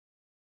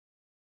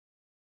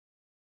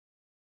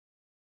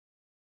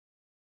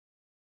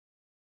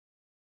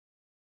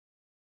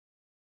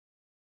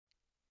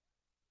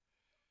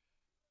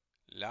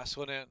Last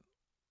one in.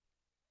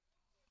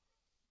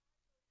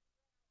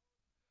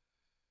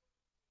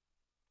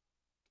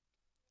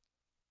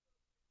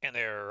 And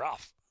they're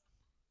off.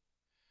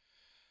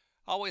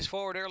 Always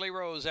forward, Early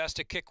Rose has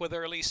to kick with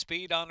early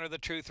speed. Honor the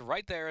Truth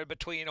right there in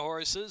between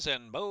horses,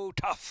 and Mo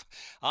Tough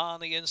on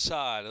the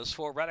inside. As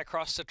for right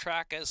across the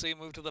track as they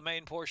move to the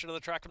main portion of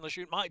the track from the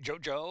chute, My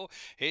JoJo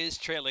is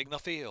trailing the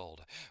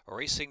field.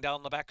 Racing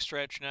down the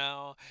backstretch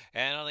now,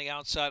 and on the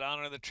outside,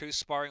 Honor the Truth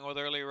sparring with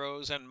Early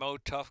Rose, and Mo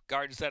Tough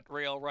guards that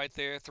rail right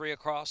there. 3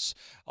 across,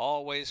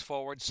 always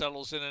forward,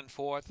 settles in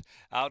fourth.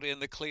 Out in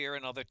the clear,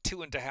 another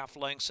 2.5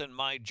 lengths, and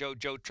My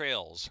JoJo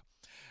trails.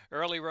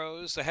 Early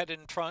Rose, the head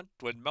in front,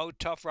 with Mo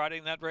Tough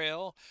riding that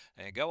rail.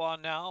 And go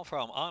on now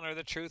from Honor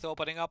the Truth,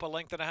 opening up a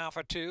length and a half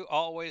or two.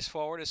 Always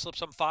forward, it slips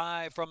some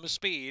 5 from the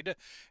speed.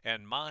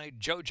 And My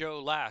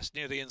JoJo last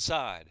near the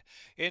inside.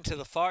 Into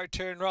the far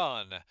turn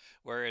run,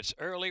 where it's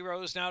Early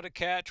Rose now to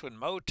catch with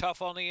Mo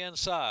Tough on the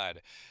inside.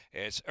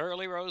 It's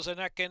Early Rose a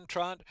neck in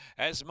front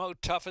as Mo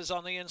Tough is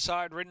on the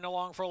inside, ridden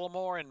along for a little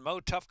more, and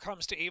Mo Tough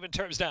comes to even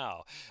terms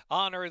now.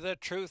 Honor the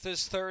Truth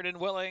is third and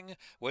willing,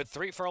 with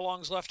 3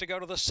 furlongs left to go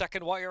to the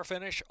second wire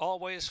finish.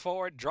 Always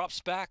forward,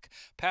 drops back,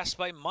 passed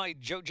by My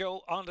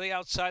JoJo onto the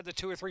outside, the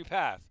 2 or 3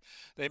 path.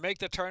 They make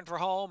the turn for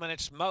home, and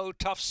it's Mo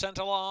Tough sent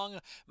along.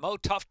 Mo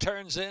Tough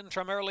turns in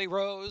from Early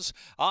Rose.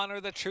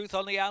 Honor the Truth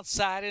on the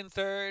outside in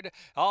third.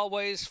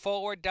 Always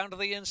forward, down to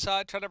the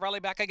inside, try to rally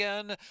back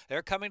again.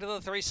 They're coming to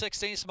the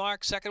 3/16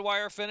 mark. Second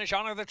wire finish.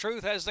 Honor the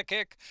Truth has the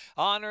kick.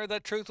 Honor the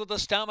Truth with the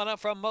stamina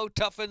from Mo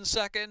Tough in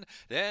second.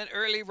 Then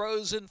Early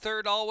Rose in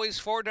third. Always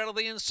forward out of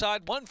the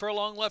inside. 1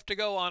 furlong left to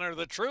go. Honor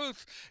the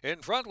Truth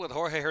in front with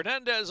Jorge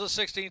Hernandez. A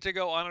 16 to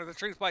go. Honor the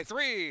Truth by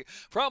 3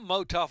 from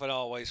Mo Tough, and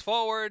always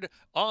forward.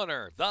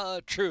 Honor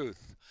the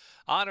Truth.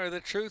 Honor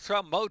the Truth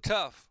from Mo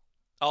Tough.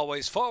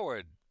 Always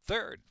forward.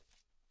 Third.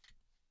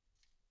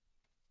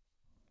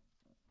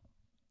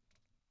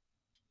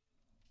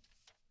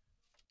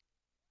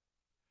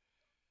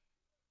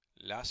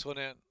 Last one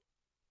in.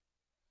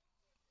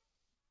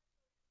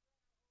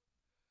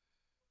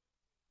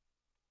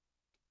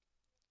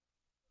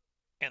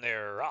 And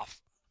they're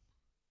off.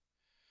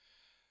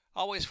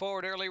 Always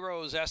forward, Early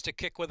Rose has to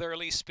kick with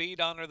early speed.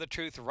 Honor the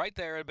Truth right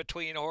there in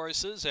between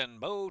horses, and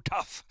Mo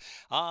Tough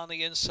on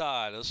the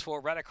inside. As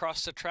for right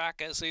across the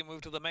track as they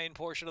move to the main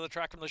portion of the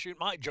track from the chute,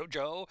 My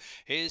JoJo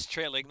is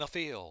trailing the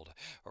field.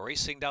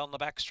 Racing down the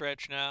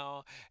backstretch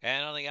now,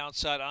 and on the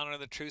outside, Honor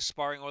the Truth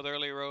sparring with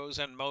Early Rose,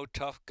 and Mo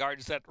Tough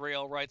guards that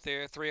rail right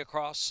there. 3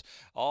 across,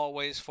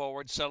 always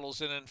forward, settles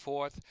in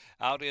fourth.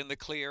 Out in the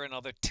clear,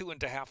 another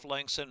 2.5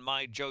 lengths, and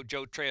My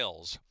JoJo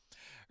trails.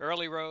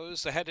 Early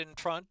Rose, the head in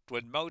front,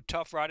 with Mo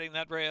Tough riding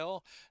that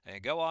rail.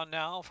 And go on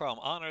now from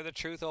Honor the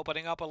Truth,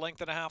 opening up a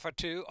length and a half or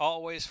two.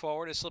 Always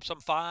forward, it slips some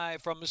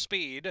 5 from the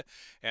speed.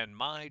 And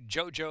My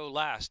JoJo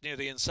last near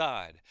the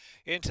inside.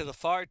 Into the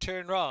far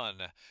turn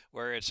run,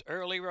 where it's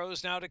Early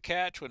Rose now to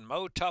catch with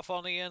Mo Tough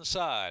on the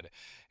inside.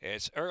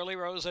 It's Early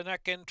Rose a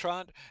neck in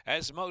front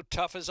as Mo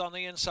Tough is on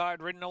the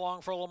inside, ridden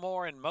along for a little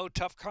more, and Mo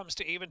Tough comes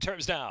to even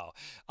terms now.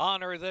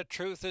 Honor the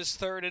Truth is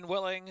third and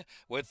willing,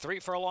 with 3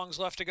 furlongs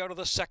left to go to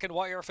the second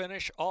wire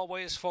finish.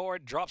 Always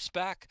forward, drops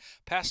back,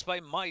 passed by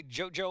My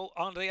JoJo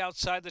onto the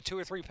outside, the 2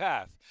 or 3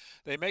 path.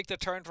 They make the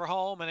turn for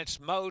home, and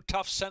it's Mo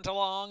Tough sent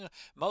along.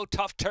 Mo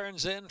Tough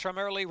turns in from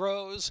Early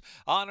Rose.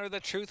 Honor the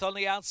Truth on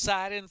the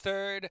outside in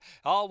third.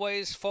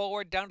 Always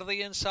forward, down to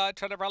the inside,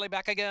 try to rally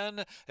back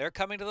again. They're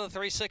coming to the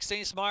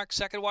 3/16 mark.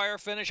 Second wire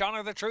finish.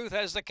 Honor the Truth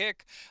has the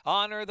kick.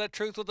 Honor the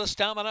Truth with the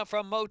stamina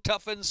from Mo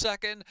Tough in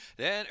second.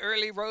 Then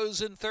Early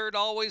Rose in third.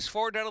 Always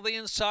forward out of the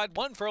inside.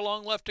 1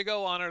 furlong left to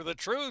go. Honor the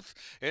Truth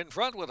in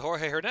front with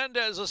Jorge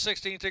Hernandez. A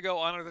 16 to go.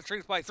 Honor the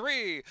Truth by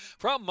 3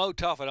 from Mo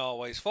Tough, and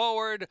always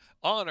forward.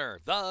 Honor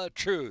the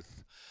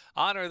Truth.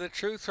 Honor the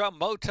Truth from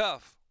Mo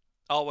Tough.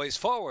 Always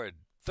forward.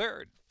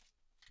 Third.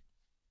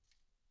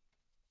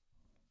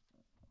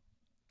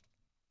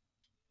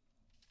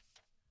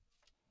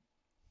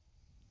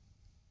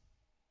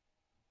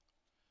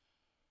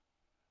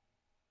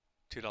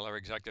 $2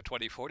 exacta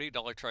 2040,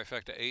 dollar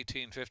trifecta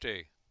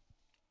 1850.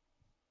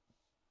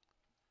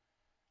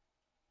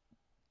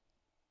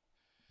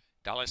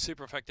 Dollar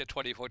superfecta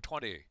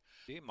 2420.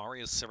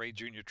 Marius Saray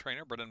Jr.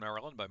 Trainer, Brennan,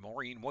 Maryland by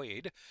Maureen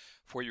Wade.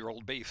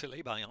 4-year-old Bay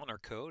Filly by Honor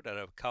Code out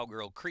of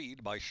Cowgirl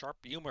Creed by Sharp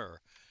Humor.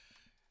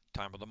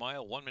 Time of the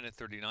mile 1 minute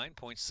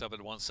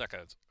 39.71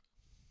 seconds.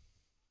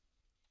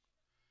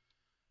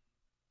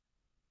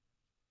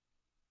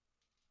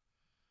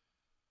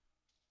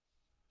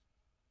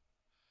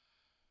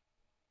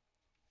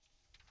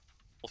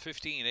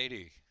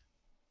 $15.80.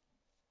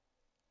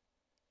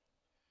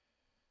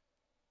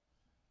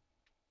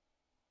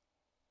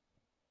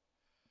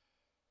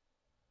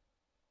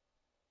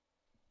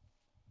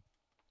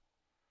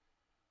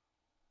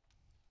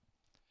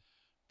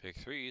 Pick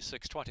 3,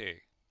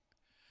 620.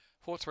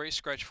 Fourth race,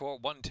 scratch 4,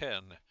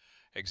 110.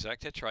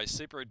 Exacta, try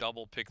sleeper,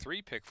 double, pick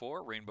 3, pick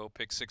 4. Rainbow,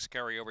 pick 6,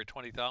 carry over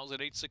 20,000,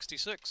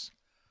 866.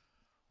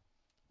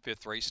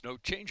 Fifth race, no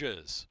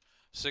changes.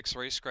 Sixth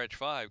race, scratch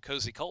 5,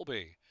 Cozy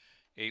Colby.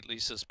 8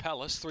 Lisa's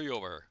Palace, 3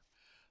 over.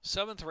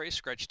 7th race,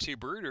 scratch T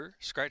Bruder,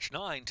 scratch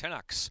 9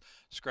 Tenax,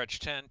 scratch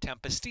 10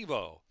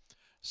 Tempestivo.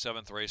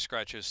 7th race,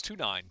 scratches 2,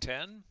 9,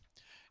 10.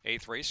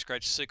 8th race,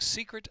 scratch 6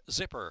 Secret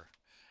Zipper.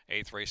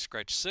 8th race,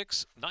 scratch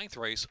 6. 9th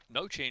race,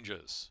 no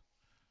changes.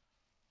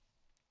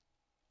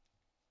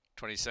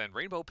 20-cent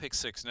Rainbow, pick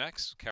 6 next.